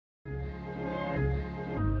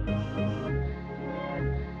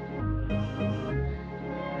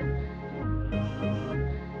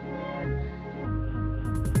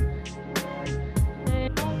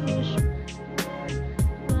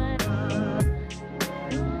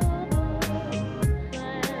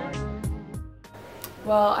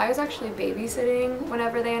Well, I was actually babysitting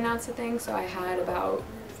whenever they announced the thing, so I had about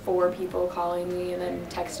 4 people calling me and then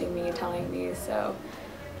texting me, telling me, so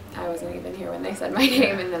I wasn't even here when they said my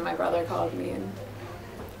name, and then my brother called me, and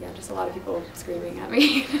yeah, just a lot of people screaming at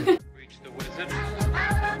me.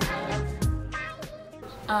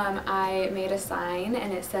 I made a sign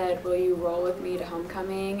and it said, "Will you roll with me to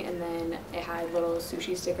homecoming?" And then it had little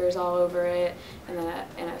sushi stickers all over it, and then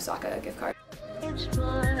an Osaka gift card.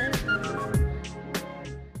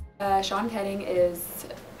 Sean Ketting is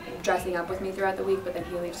dressing up with me throughout the week, but then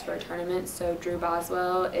he leaves for a tournament, so Drew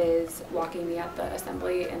Boswell is walking me at the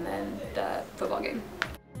assembly and then the football game.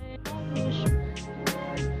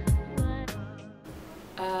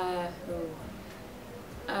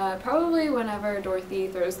 Probably whenever Dorothy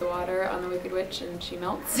throws the water on the Wicked Witch and she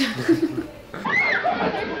melts.